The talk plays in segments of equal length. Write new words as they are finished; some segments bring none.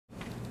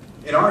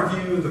In our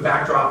view, the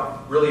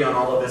backdrop really on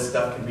all of this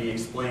stuff can be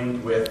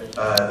explained with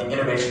the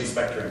innovation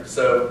spectrum.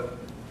 So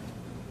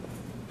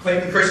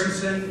Clayton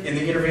Christensen in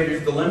The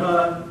Innovator's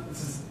Dilemma,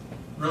 this is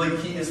really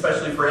key,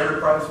 especially for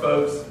enterprise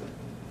folks,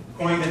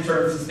 coined the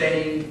term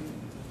sustaining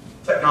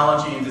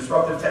technology and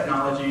disruptive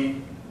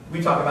technology.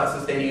 We talk about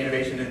sustaining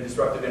innovation and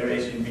disruptive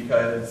innovation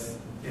because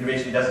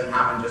innovation doesn't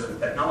happen just with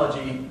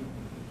technology.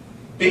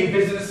 Big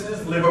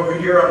businesses live over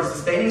here on the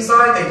sustaining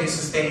side. They do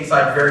sustaining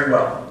side very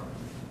well.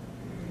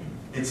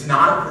 It's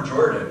not a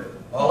pejorative.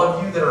 All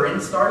of you that are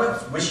in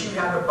startups wish you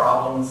had the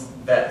problems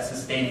that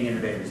sustaining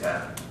innovators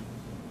have.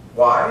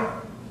 Why?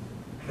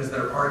 Because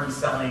they're already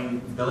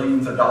selling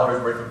billions of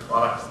dollars worth of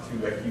products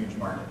to a huge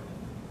market.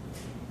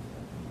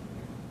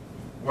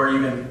 Or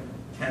even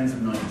tens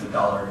of millions of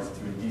dollars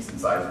to a decent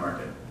sized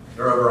market.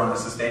 They're over on the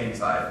sustaining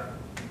side.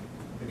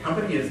 The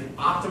company is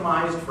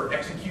optimized for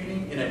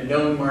executing in a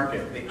known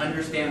market. They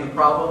understand the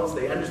problems,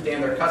 they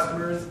understand their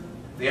customers,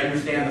 they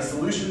understand the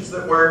solutions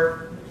that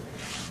work.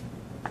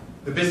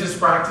 The business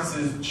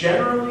practices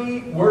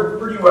generally work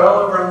pretty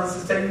well over on the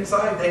sustaining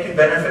side. They can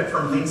benefit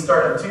from lean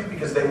startup too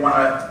because they want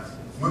to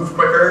move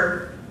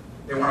quicker.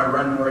 They want to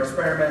run more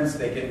experiments.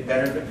 They can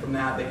benefit from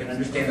that. They can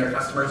understand their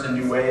customers in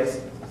new ways.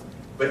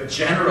 But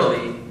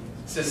generally,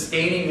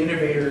 sustaining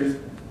innovators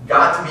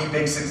got to be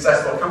big,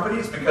 successful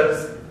companies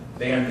because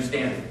they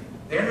understand it.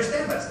 They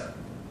understand that stuff.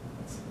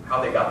 That's how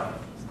they got it.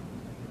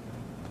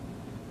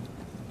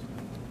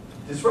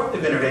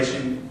 Disruptive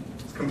innovation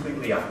is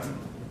completely out.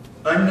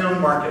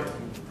 Unknown market,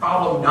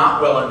 problem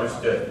not well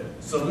understood,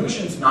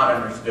 solutions not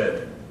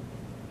understood.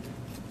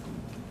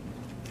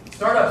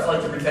 Startups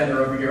like to pretend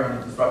they're over here on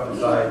the disruptive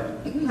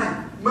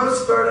side.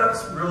 Most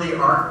startups really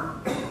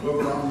aren't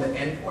over on the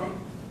end point.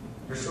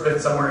 They're sort of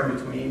somewhere in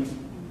between.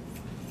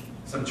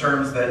 Some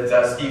terms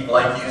that Steve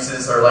Blank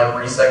uses are like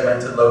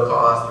resegmented low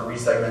cost or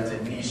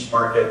resegmented niche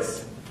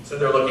markets. So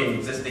they're looking at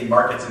existing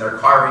markets and they're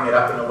carving it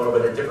up in a little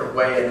bit of a different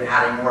way and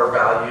adding more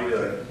value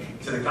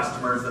to the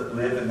customers that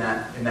live in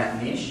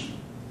that niche.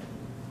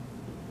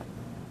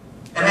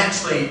 And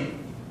actually,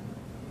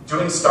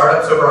 doing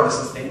startups over on the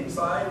sustaining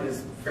side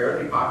is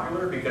fairly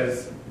popular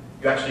because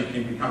you actually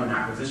can become an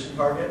acquisition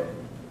target.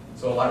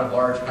 So a lot of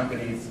large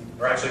companies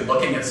are actually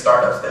looking at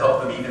startups to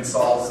help them even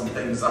solve some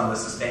things on the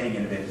sustaining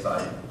innovative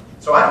side.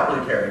 So I don't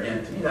really care.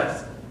 Again, to me,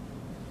 that's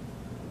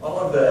all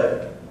of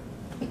the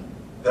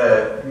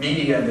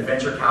media and the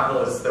venture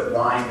capitalists that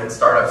whine that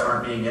startups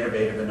aren't being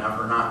innovative enough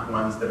are not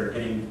ones that are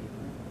getting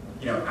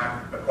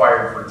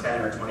acquired for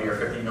 10 or 20 or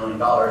 $50 million,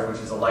 which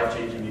is a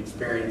life-changing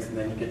experience, and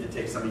then you get to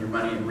take some of your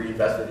money and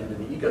reinvest it into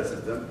the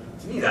ecosystem.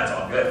 To me, that's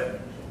all good.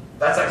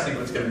 That's actually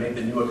what's going to make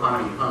the new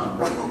economy hum.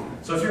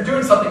 So if you're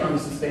doing something on the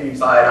sustaining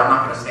side, I'm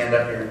not going to stand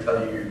up here and tell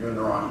you you're doing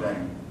the wrong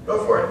thing.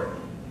 Go for it.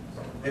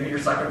 Maybe your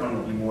second one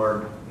will be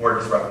more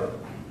disruptive.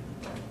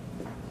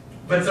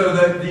 But so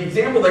the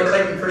example that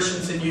Clayton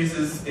Christensen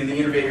uses in The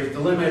Innovator's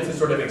Dilemma to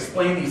sort of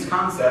explain these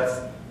concepts,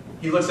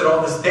 he looks at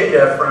all this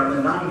data from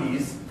the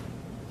 90s,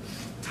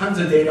 tons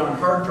of data on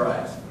hard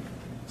drives.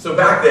 So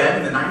back then,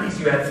 in the 90s,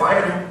 you had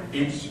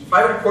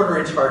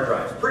 5.25-inch hard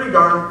drives. Pretty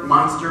darn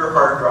monster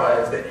hard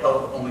drives that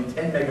held only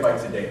 10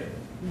 megabytes of data.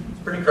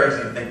 It's pretty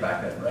crazy to think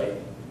back then, right?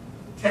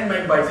 10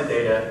 megabytes of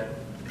data,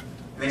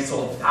 and they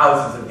sold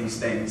thousands of these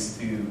things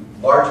to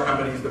large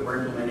companies that were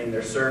implementing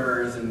their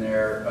servers and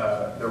their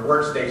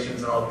workstations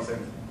and all these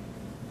things.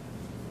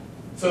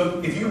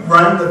 So if you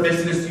run the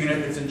business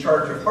unit that's in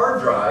charge of hard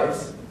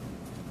drives,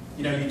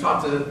 you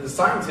talk to the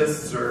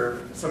scientists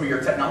or some of your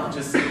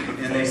technologists,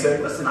 and they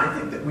say, listen, I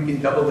think that we can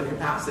double the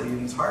capacity of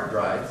these hard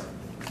drives.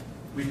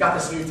 We've got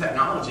this new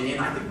technology,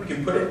 and I think we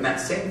can put it in that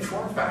same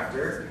form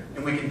factor,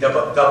 and we can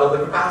double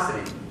the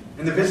capacity.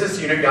 And the business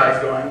unit guy's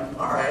going,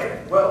 all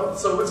right, well,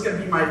 so what's going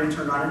to be my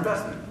return on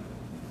investment?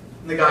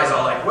 And the guy's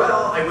all like,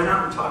 well, I went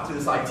out and talked to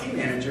this IT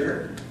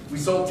manager. We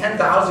sold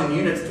 10,000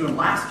 units to him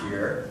last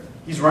year.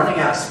 He's running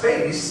out of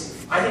space.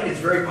 I think it's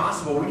very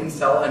possible we can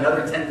sell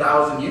another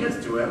 10,000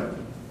 units to him.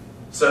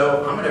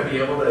 So I'm going to be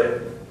able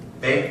to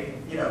make,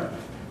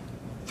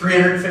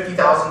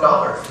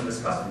 $350,000 from this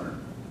customer,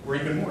 or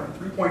even more,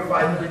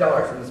 $3.5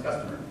 million from this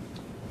customer.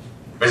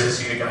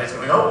 Business unit guy's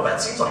going, oh,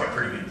 that seems like a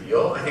pretty good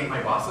deal. I think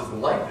my bosses will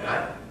like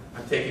that.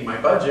 I'm taking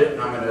my budget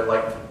and I'm going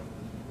to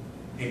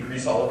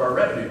increase all of our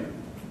revenue.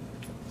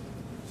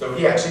 So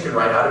he actually can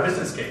write out a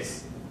business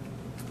case.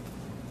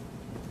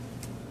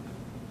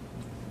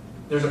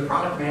 There's a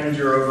product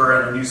manager over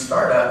at a new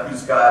startup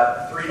who's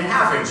got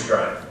 3.5-inch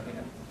drive.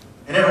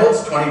 And it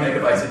holds 20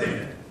 megabytes of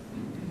data.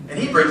 And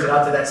he brings it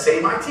out to that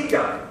same IT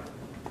guy.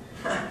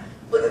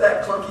 Look at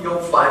that clunky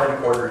old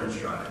 5.25-inch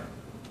drive.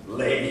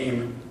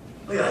 Lame.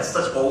 Look at that,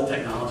 such old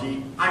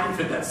technology. I can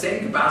fit that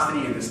same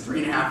capacity in this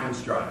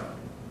 3.5-inch drive.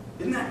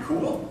 Isn't that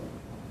cool?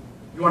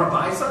 You want to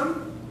buy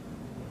some?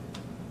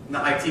 And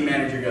the IT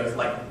manager goes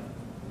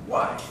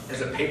why?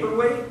 As a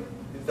paperweight?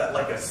 Is that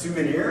like a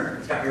souvenir?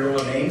 It's got your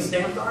little name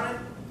stamped on it?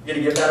 You're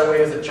going to give that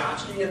away as a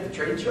tchotchke at the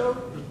trade show?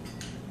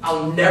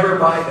 I'll never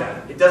buy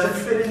that. It doesn't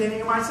fit in any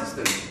of my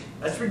systems.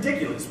 That's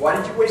ridiculous. Why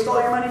did you waste all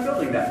your money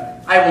building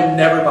that? I will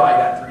never buy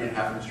that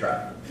 3.5-inch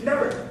drive. Never.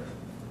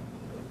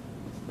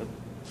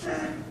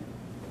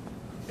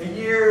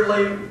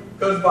 literally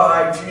goes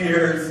by 2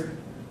 years.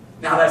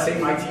 Now that same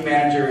IT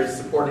manager is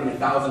supporting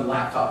 1,000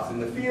 laptops in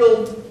the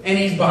field, and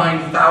he's buying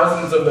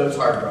thousands of those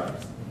hard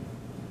drives.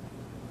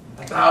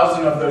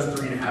 1,000 of those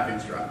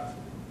 3.5-inch drives.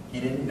 He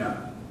didn't know.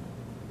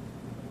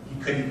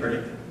 He couldn't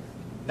predict it.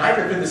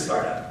 Neither could the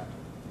startup.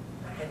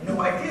 I had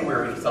no idea we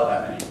were going to sell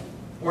that many,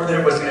 or that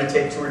it was going to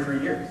take 2 or 3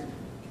 years.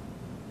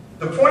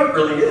 The point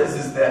really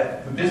is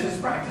that the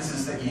business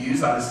practices that you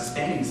use on the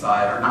sustaining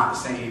side are not the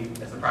same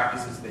as the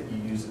practices that you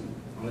use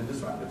on the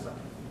disruptive side.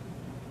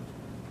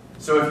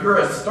 So if you're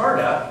a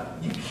startup,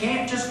 you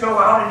can't just go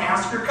out and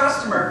ask your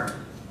customer,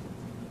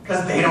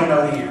 because they don't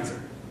know the answer.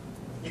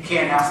 You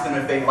can't ask them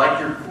if they like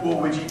your cool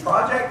widget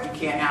project. You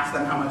can't ask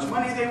them how much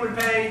money they would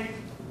pay.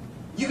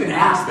 You can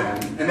ask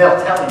them, and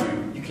they'll tell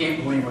you, you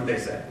can't believe what they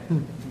say,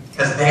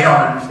 because they don't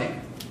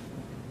understand.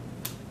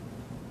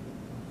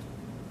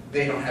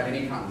 They don't have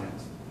any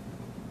context.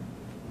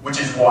 Which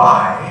is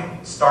why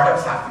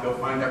startups have to go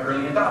find their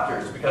early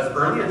adopters, because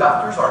early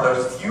adopters are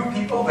those few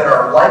people that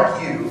are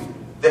like you,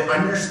 that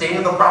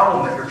understand the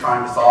problem that you're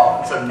trying to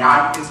solve. And so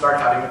now you can start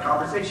having a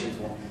conversation.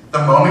 The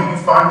moment you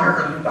find your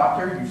early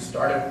adopter, you've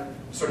sort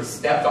of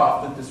stepped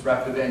off the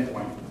disruptive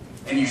endpoint,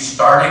 and you're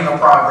starting the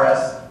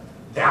progress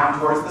down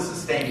towards the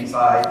sustaining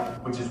side,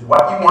 which is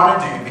what you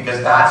want to do,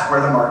 because that's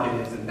where the market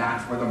is and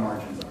that's where the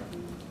margins are.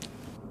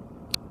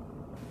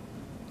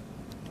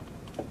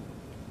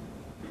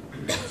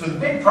 So the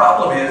big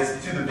problem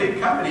is, to the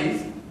big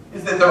companies,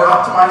 is that they're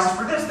optimized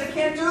for this. They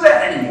can't do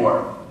that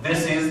anymore.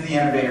 This is the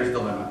innovator's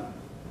dilemma.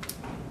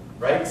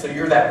 Right? So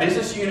you're that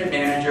business unit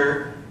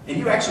manager, and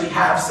you actually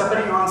have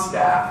somebody on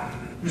staff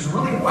who's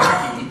really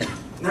wacky,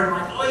 and they're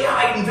like, oh yeah,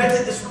 I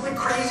invented this really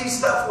crazy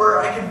stuff where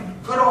I can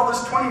put all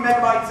this 20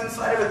 megabytes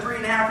inside of a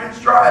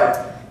 3.5-inch drive.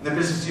 And the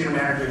business unit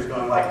manager is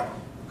going like,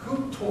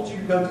 who told you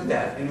to go do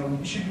that? You know,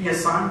 you should be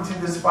assigned to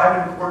this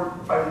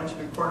 5-inch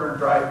and a quarter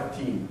drive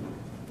team.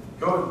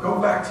 Go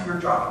back to your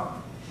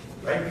job,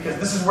 right? Because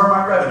this is where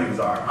my revenues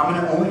are. I'm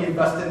going to only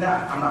invest in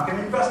that. I'm not going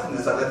to invest in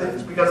this other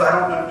things because I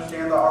don't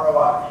understand the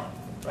ROI.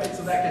 Right?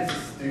 So that gets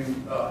us to,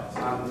 it's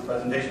not in this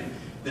presentation,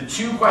 the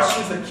 2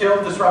 questions that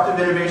kill disruptive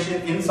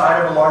innovation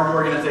inside of a large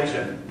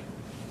organization.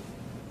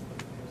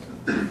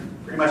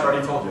 Pretty much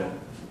already told you.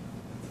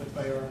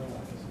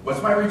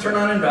 What's my return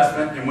on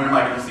investment, and when am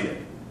I going to see it?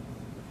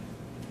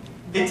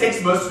 It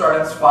takes most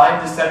startups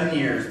 5 to 7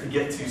 years to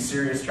get to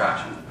serious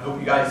traction. I hope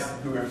you guys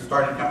who have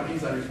started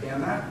companies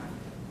understand that.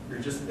 You're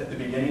just at the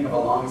beginning of a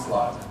long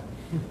slog.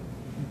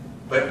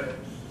 But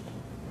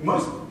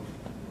most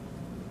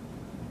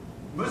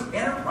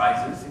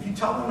enterprises, if you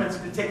tell them it's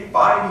going to take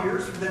 5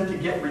 years for them to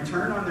get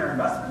return on their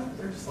investment,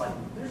 they're just like,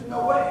 there's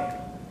no way.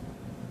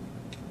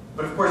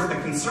 But of course the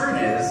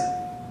concern is,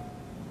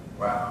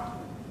 wow.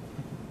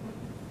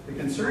 The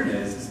concern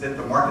is that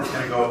the market's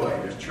going to go away.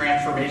 There's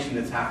transformation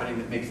that's happening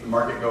that makes the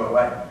market go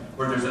away.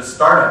 Where there's a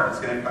startup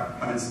that's going to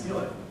come and steal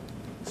it.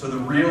 So the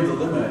real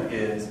dilemma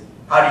is,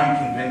 how do you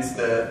convince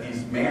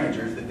these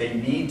managers that they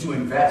need to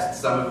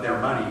invest some of their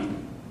money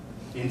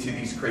into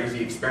these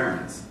crazy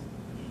experiments,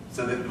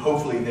 so that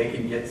hopefully they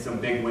can get some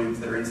big wins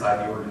that are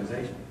inside the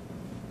organization.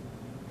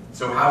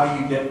 So how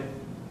do you get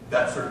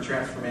that sort of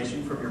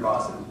transformation from your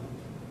bosses?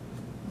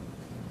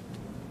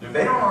 If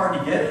they don't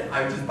already get it,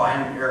 I would just buy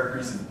them Eric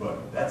Ries's book.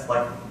 That's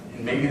like,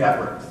 and maybe that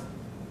works.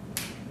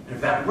 And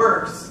if that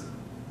works,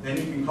 then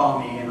you can call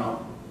me and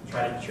I'll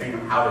try to train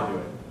them how to do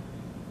it.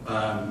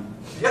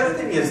 The other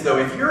thing is, though,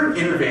 if you're an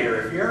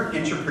innovator, if you're an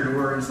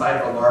entrepreneur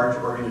inside of a large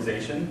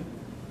organization,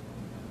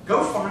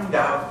 go find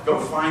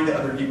the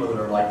other people that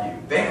are like you.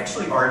 They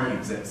actually already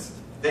exist.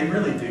 They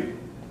really do.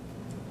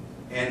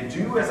 And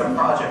do as a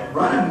project,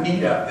 run a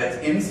meetup that's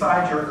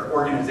inside your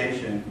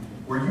organization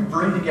where you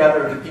bring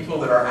together the people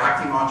that are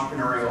acting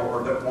entrepreneurial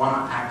or that want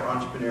to act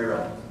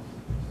entrepreneurial.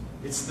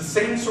 It's the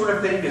same sort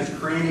of thing as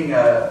creating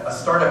a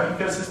startup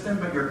ecosystem,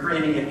 but you're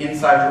creating it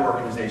inside your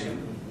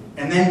organization.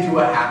 And then do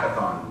a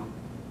hackathon.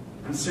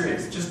 I'm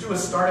serious. Just do a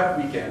startup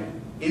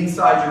weekend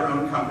inside your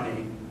own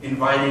company,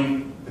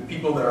 inviting the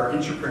people that are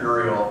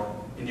entrepreneurial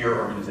into your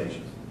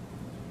organization.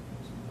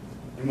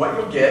 And what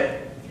you'll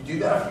get, if you do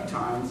that a few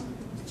times,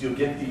 is you'll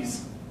get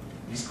these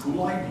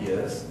cool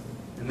ideas,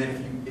 and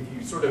then if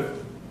you sort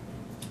of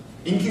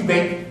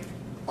incubate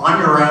on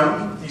your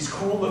own these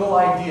cool little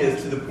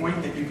ideas to the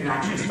point that you can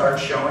actually start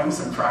showing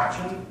some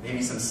traction,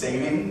 maybe some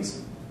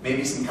savings,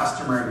 maybe some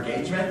customer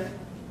engagement.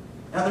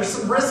 Now there's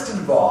some risks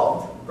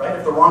involved, right?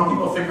 If the wrong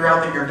people figure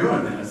out that you're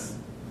doing this,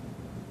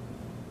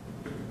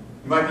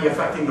 you might be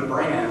affecting the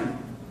brand,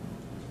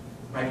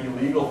 might be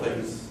legal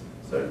things,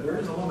 so there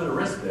is a little bit of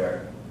risk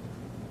there.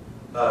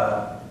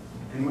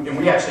 And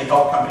we actually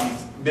help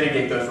companies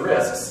mitigate those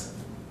risks,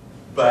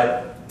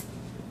 but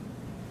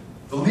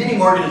the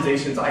leading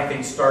organizations, I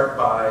think, start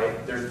by,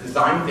 there's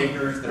design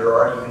thinkers that are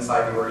already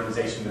inside the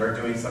organization that are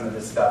doing some of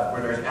this stuff,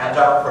 where there's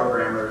agile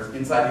programmers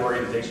inside the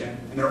organization,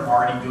 and they're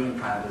already doing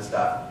kind of this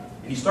stuff.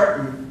 And you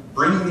start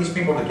bringing these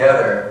people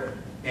together,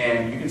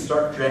 and you can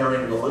start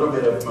generating a little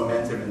bit of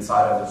momentum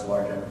inside of this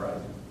large enterprise.